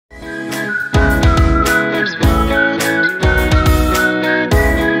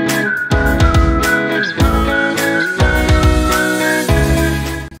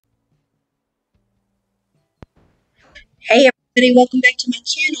Everybody, welcome back to my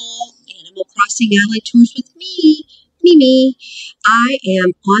channel, Animal Crossing Island Tours with me, Mimi. I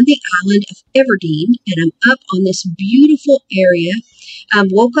am on the island of Everdeen, and I'm up on this beautiful area.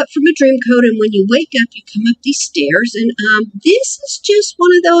 Woke up from a dream code, and when you wake up, you come up these stairs, and this is just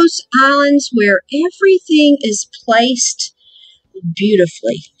one of those islands where everything is placed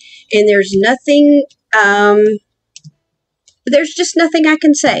beautifully, and there's just nothing I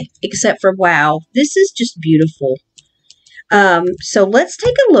can say except for wow, this is just beautiful. So let's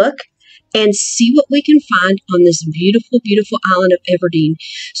take a look and see what we can find on this beautiful, beautiful island of Everdeen.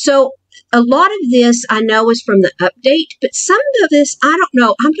 So a lot of this I know is from the update, but some of this I don't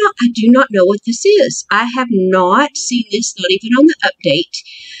know. I do not know what this is. I have not seen this, not even on the update.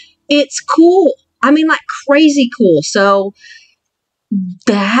 It's cool. I mean, like crazy cool. So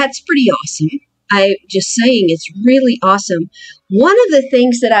that's pretty awesome. I'm just saying it's really awesome. One of the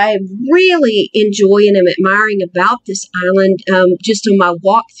things that I really enjoy and am admiring about this island, just on my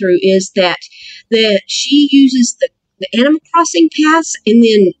walkthrough, is that she uses the Animal Crossing paths and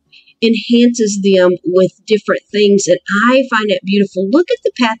then enhances them with different things, and I find it beautiful. Look at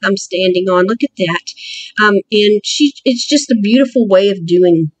the path I'm standing on. Look at that, and it's just a beautiful way of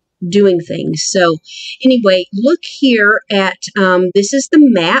doing things. So anyway, look here at this is the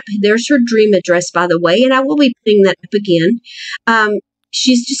map. There's her dream address, by the way, and I will be putting that up again.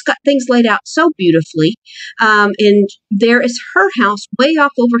 She's just got things laid out so beautifully, and there is her house way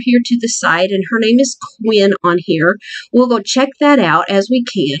off over here to the side, and her name is Quinn on here. We'll go check that out as we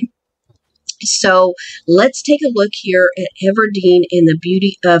can. So let's take a look here at Everdeen and the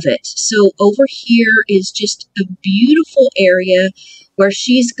beauty of it. So over here is just a beautiful area where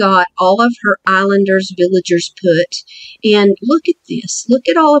she's got all of her islanders, villagers put. And look at this. Look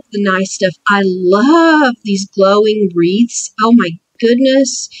at all of the nice stuff. I love these glowing wreaths. Oh my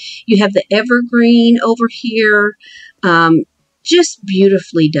goodness. You have the evergreen over here. Just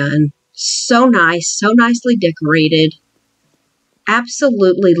beautifully done. So nice. So nicely decorated.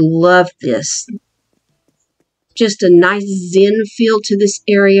 Absolutely love this. Just a nice zen feel to this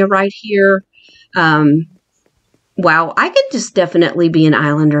area right here. Wow, I could just definitely be an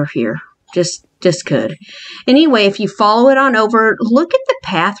islander here. Just could. Anyway, if you follow it on over, look at the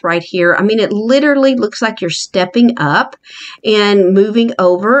path right here. I mean, it literally looks like you're stepping up and moving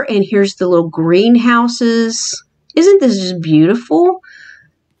over. And here's the little greenhouses. Isn't this just beautiful?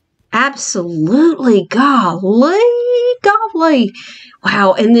 Absolutely. Golly.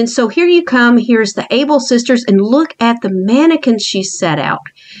 Wow. And then so here you come. Here's the Able sisters, and look at the mannequins she set out.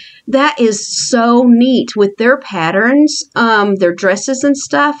 That is so neat with their patterns, their dresses and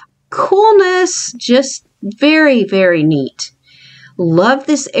stuff. Coolness. Just very, very neat. Love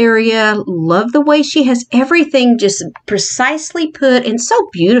this area. Love the way she has everything just precisely put and so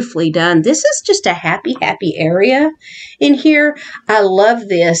beautifully done. This is just a happy, happy area in here. I love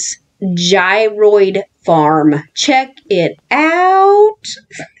this gyroid farm. Check it out.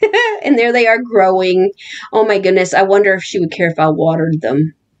 And there they are growing. Oh my goodness. I wonder if she would care if I watered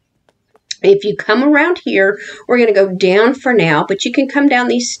them. If you come around here, we're going to go down for now, but you can come down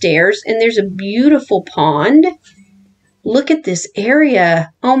these stairs and there's a beautiful pond. Look at this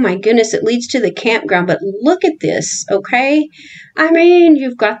area. Oh my goodness, it leads to the campground, but look at this, okay? I mean,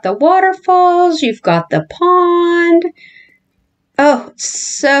 you've got the waterfalls, you've got the pond. Oh,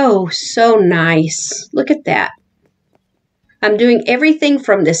 so nice. Look at that. I'm doing everything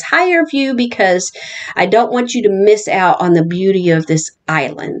from this higher view because I don't want you to miss out on the beauty of this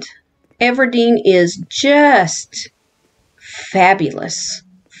island. Everdeen is just fabulous.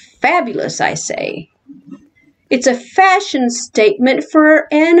 Fabulous, I say. It's a fashion statement for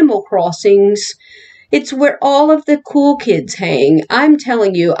Animal Crossings. It's where all of the cool kids hang. I'm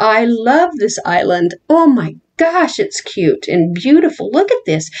telling you, I love this island. Oh my gosh, it's cute and beautiful. Look at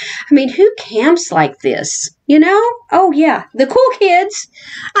this. I mean, who camps like this? You know? Oh yeah, the cool kids.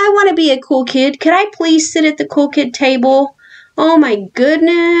 I want to be a cool kid. Could I please sit at the cool kid table? Oh my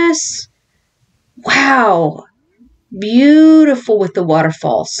goodness. Wow. Beautiful with the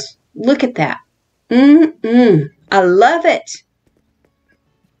waterfalls. Look at that. I love it.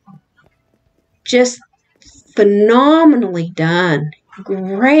 Just phenomenally done.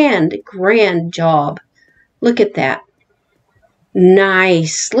 Grand job. Look at that.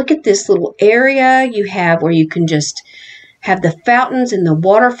 Nice. Look at this little area you have where you can just have the fountains and the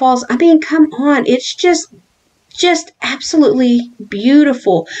waterfalls. I mean, come on. It's just absolutely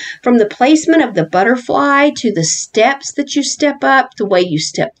beautiful. From the placement of the butterfly to the steps that you step up, the way you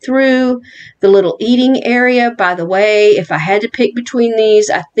step through, the little eating area. By the way, if I had to pick between these,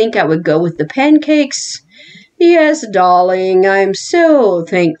 I think I would go with the pancakes. Yes, darling, I'm so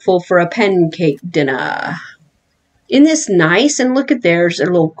thankful for a pancake dinner. Isn't this nice? And look at there's a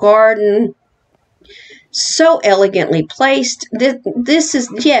little garden. So elegantly placed. This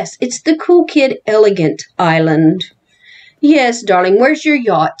is, yes, it's the Cool Kid Elegant Island. Yes, darling, where's your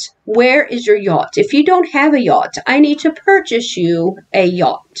yacht? Where is your yacht? If you don't have a yacht, I need to purchase you a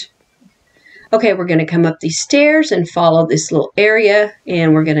yacht. Okay, we're going to come up these stairs and follow this little area,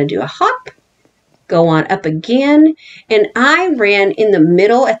 and we're going to do a hop. Go on up again, and I ran in the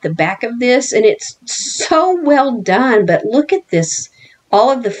middle at the back of this, and it's so well done, but look at this. All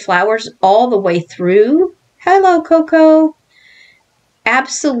of the flowers all the way through. Hello, Coco.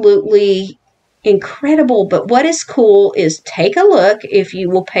 Absolutely incredible. But what is cool is take a look. If you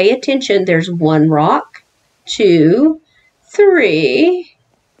will pay attention, there's 1 rock, 2, 3,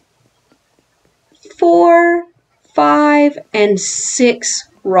 4, 5, and 6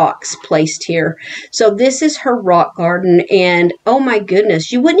 rocks placed here. So this is her rock garden, and oh my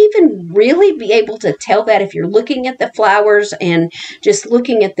goodness, you wouldn't even really be able to tell that if you're looking at the flowers and just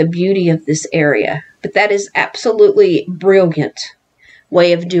looking at the beauty of this area. But that is absolutely brilliant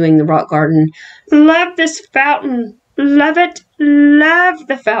way of doing the rock garden. Love this fountain. Love it. Love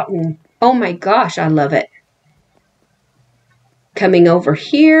the fountain. Oh my gosh, I love it. Coming over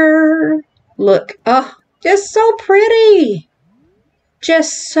here. Look. Oh, just so pretty.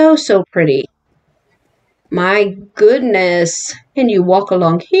 Just so pretty. My goodness. And you walk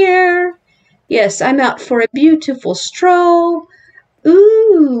along here. Yes, I'm out for a beautiful stroll.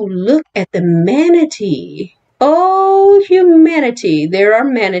 Ooh, look at the manatee. Oh, humanity. There are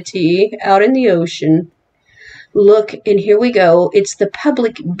manatee out in the ocean. Look, and here we go. It's the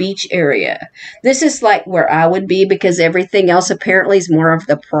public beach area. This is like where I would be because everything else apparently is more of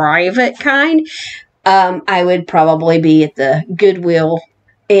the private kind. I would probably be at the Goodwill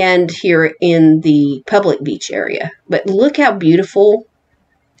and here in the public beach area. But look how beautiful.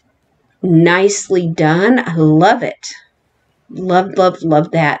 Nicely done. I love it. Love, love,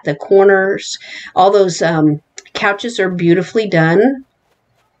 love that. The corners, all those couches are beautifully done.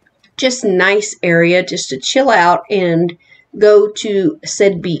 Just nice area just to chill out and go to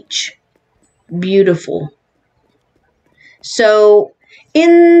said beach. Beautiful. So,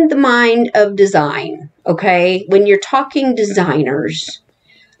 in the mind of design, okay, when you're talking designers,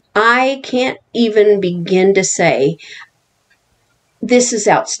 I can't even begin to say this is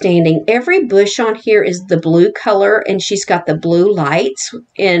outstanding. Every bush on here is the blue color, and she's got the blue lights,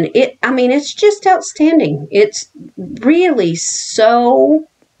 and it's just outstanding. It's really so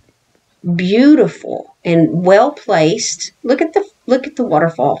beautiful and well placed. Look at the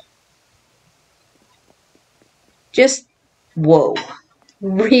waterfall. Just whoa.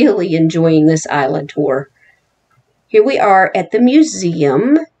 Really enjoying this island tour. Here we are at the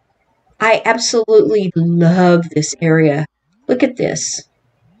museum. I absolutely love this area. Look at this.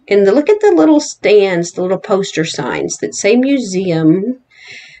 And look at the little stands, the little poster signs that say museum.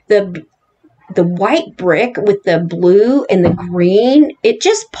 The white brick with the blue and the green, it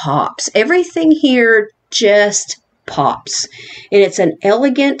just pops. Everything here just pops. And it's an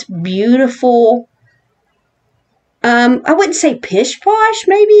elegant, beautiful, I wouldn't say pish-posh,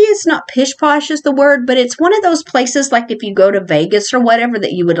 maybe. It's not pish-posh is the word, but it's one of those places like if you go to Vegas or whatever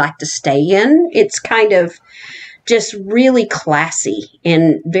that you would like to stay in. It's kind of just really classy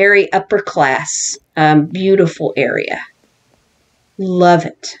and very upper class, beautiful area. Love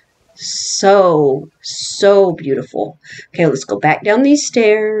it. So beautiful. Okay, let's go back down these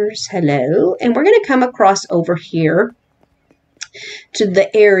stairs. Hello. And we're going to come across over here to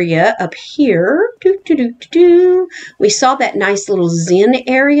the area up here. We saw that nice little zen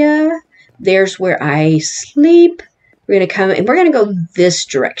area. There's where I sleep. We're going to come and we're going to go this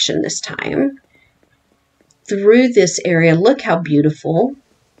direction this time. Through this area. Look how beautiful.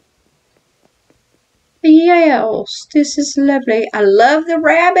 Yes, this is lovely. I love the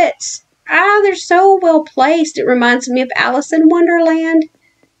rabbits. They're so well placed. It reminds me of Alice in Wonderland.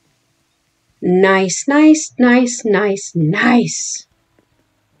 Nice, nice, nice, nice, nice.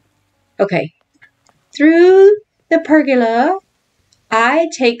 Okay. Through the pergola, I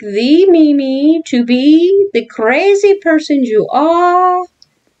take thee, Mimi, to be the crazy person you are.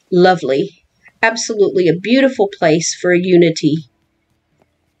 Lovely. Absolutely a beautiful place for unity.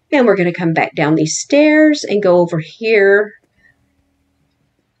 And we're going to come back down these stairs and go over here.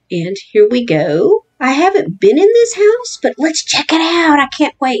 And here we go. I haven't been in this house, but let's check it out. I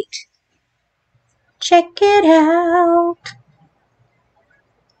can't wait. Check it out.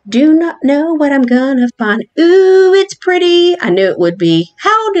 Do not know what I'm gonna find. Ooh, it's pretty. I knew it would be.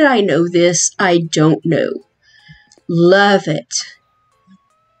 How did I know this? I don't know. Love it.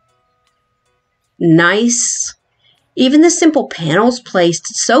 Nice. Even the simple panels placed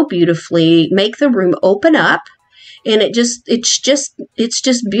so beautifully make the room open up. and it's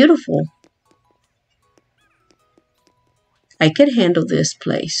just beautiful. I could handle this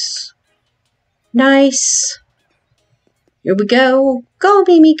place. Nice. Here we go. Go,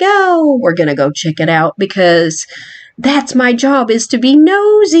 Mimi, go. We're going to go check it out because that's my job, is to be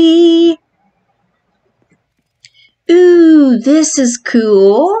nosy. Ooh, this is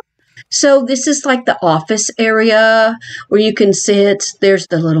cool. So this is like the office area where you can sit. There's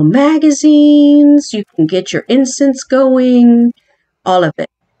the little magazines. You can get your incense going. All of it.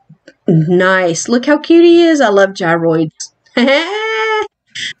 Nice. Look how cute he is. I love gyroids.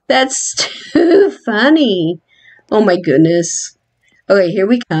 That's too funny. Oh my goodness. Okay, here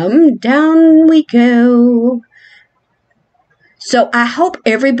we come. Down we go. So I hope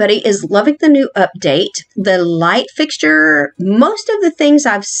everybody is loving the new update. The light fixture, most of the things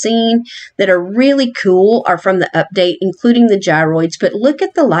I've seen that are really cool are from the update, including the gyroids. But look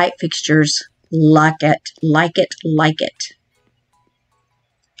at the light fixtures. Like it, like it, like it.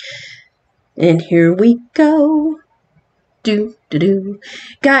 And here we go. Do, do, do.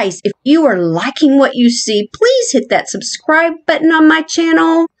 Guys, if you are liking what you see, please hit that subscribe button on my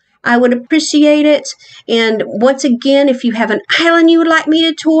channel. I would appreciate it. And once again, if you have an island you would like me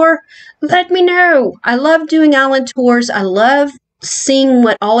to tour, let me know. I love doing island tours. I love seeing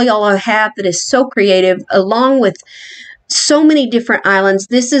what all y'all have that is so creative, along with so many different islands.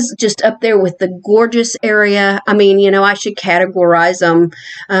 This is just up there with the gorgeous area. I mean, you know, I should categorize them,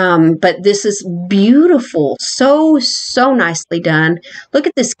 but this is beautiful. So, so nicely done. Look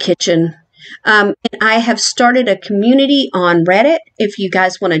at this kitchen. And I have started a community on Reddit. If you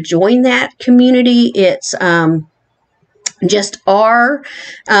guys want to join that community, it's just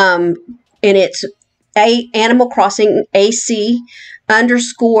and it's Animal Crossing AC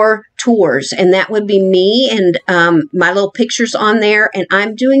 _tours, and that would be me and my little pictures on there. And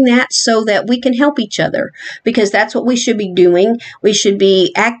I'm doing that so that we can help each other, because that's what we should be doing. We should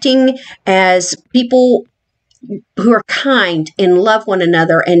be acting as people who are kind and love one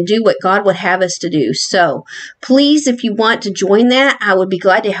another and do what God would have us to do. So please, if you want to join that, I would be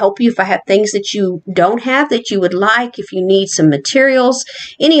glad to help you if I have things that you don't have that you would like, if you need some materials,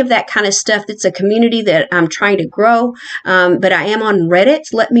 any of that kind of stuff. It's a community that I'm trying to grow, but I am on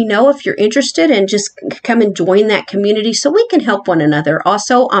Reddit. Let me know if you're interested and just come and join that community so we can help one another.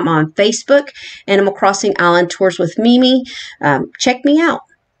 Also, I'm on Facebook, Animal Crossing Island Tours with Mimi. Check me out.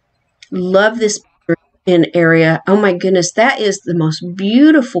 Love this area. Oh my goodness, that is the most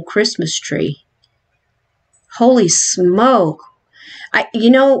beautiful Christmas tree. Holy smoke.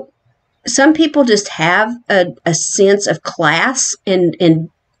 You know, some people just have a sense of class and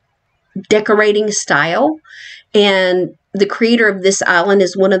decorating style, and the creator of this island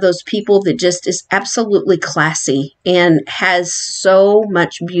is one of those people that just is absolutely classy and has so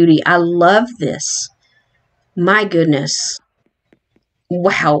much beauty. I love this. My goodness.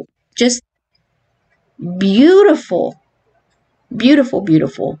 Wow. Just beautiful. Beautiful,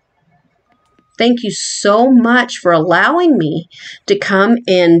 beautiful. Thank you so much for allowing me to come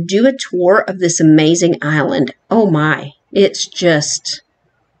and do a tour of this amazing island. Oh my, it's just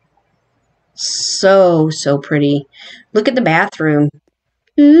so, so pretty. Look at the bathroom.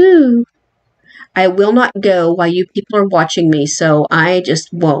 Ooh. I will not go while you people are watching me, so I just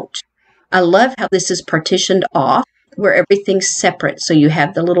won't. I love how this is partitioned off, where everything's separate. So you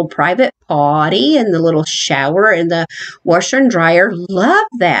have the little private potty and the little shower and the washer and dryer. Love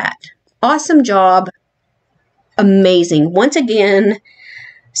that. Awesome job. Amazing. Once again,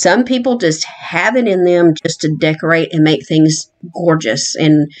 some people just have it in them just to decorate and make things gorgeous.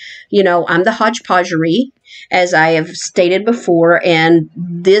 And, you know, I'm the hodgepodgery, as I have stated before, and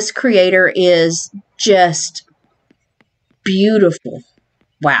this creator is just beautiful.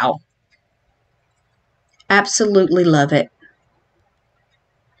 Wow. Absolutely love it.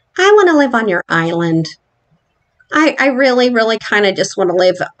 I want to live on your island. I really, really kind of just want to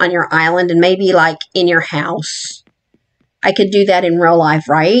live on your island and maybe like in your house. I could do that in real life,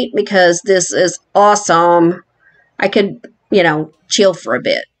 right? Because this is awesome. I could, you know, chill for a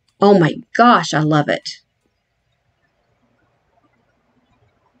bit. Oh my gosh, I love it.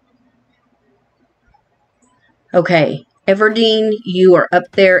 Okay, Everdeen, you are up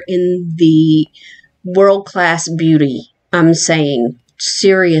there in the world-class beauty. I'm saying,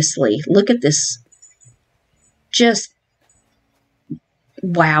 seriously, look at this. Just,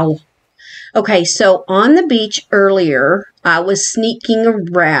 wow. Okay, so on the beach earlier, I was sneaking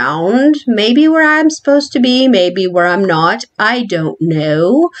around, maybe where I'm supposed to be, maybe where I'm not. I don't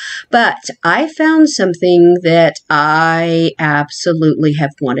know, but I found something that I absolutely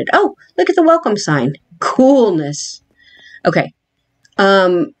have wanted. Oh, look at the welcome sign. Coolness. Okay.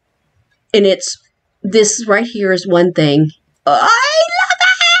 And it's this right here is one thing. I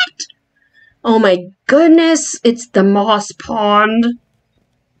love it! Oh my goodness, it's the moss pond.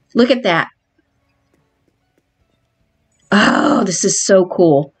 Look at that. Oh, this is so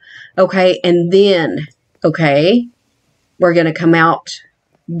cool. Okay, and then, okay, we're going to come out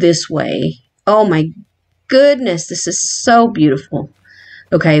this way. Oh my goodness, this is so beautiful.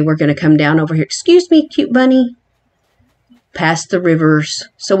 Okay, we're going to come down over here. Excuse me, cute bunny. Past the rivers.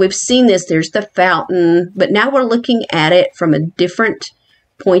 So we've seen this. There's the fountain. But now we're looking at it from a different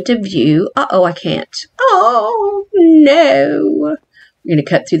point of view. Uh-oh, I can't. Oh, no. We're going to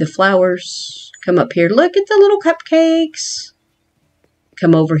cut through the flowers. Come up here. Look at the little cupcakes.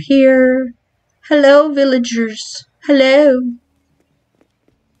 Come over here. Hello, villagers. Hello.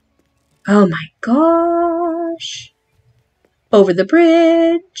 Oh, my gosh. Over the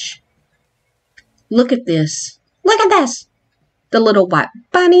bridge. Look at this. Look at this. The little white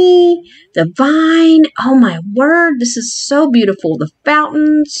bunny, the vine. Oh my word, this is so beautiful. The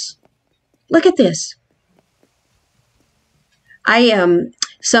fountains. Look at this. I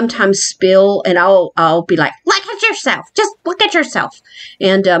sometimes spill and I'll be like, look at yourself. Just look at yourself.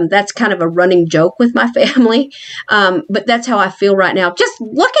 And that's kind of a running joke with my family. But that's how I feel right now. Just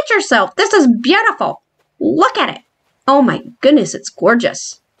look at yourself. This is beautiful. Look at it. Oh my goodness, it's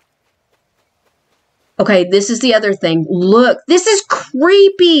gorgeous. Okay, this is the other thing. Look, this is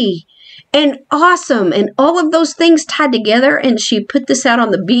creepy and awesome and all of those things tied together, and she put this out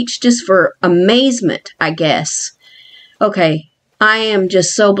on the beach just for amazement, I guess. Okay, I am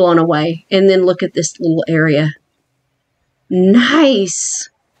just so blown away. And then look at this little area. Nice.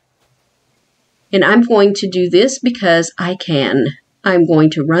 And I'm going to do this because I can. I'm going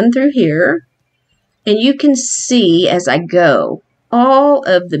to run through here, and you can see as I go all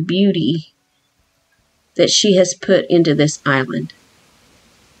of the beauty that she has put into this island.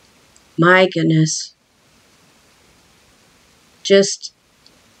 My goodness. Just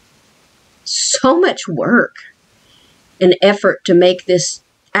so much work and effort to make this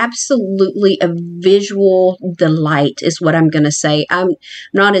absolutely a visual delight is what I'm going to say. I'm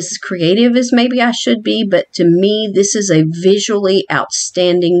not as creative as maybe I should be, but to me, this is a visually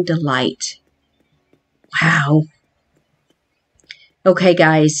outstanding delight. Wow. Okay,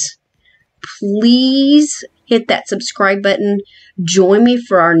 guys. Please hit that subscribe button. Join me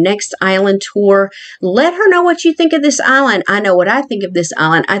for our next island tour. Let her know what you think of this island. I know what I think of this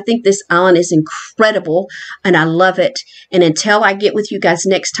island. I think this island is incredible, and I love it. And until I get with you guys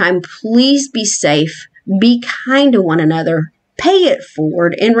next time, please be safe. Be kind to one another. Pay it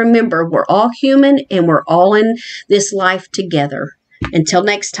forward. And remember, we're all human, and we're all in this life together. Until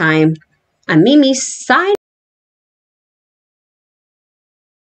next time, I'm Mimi, signing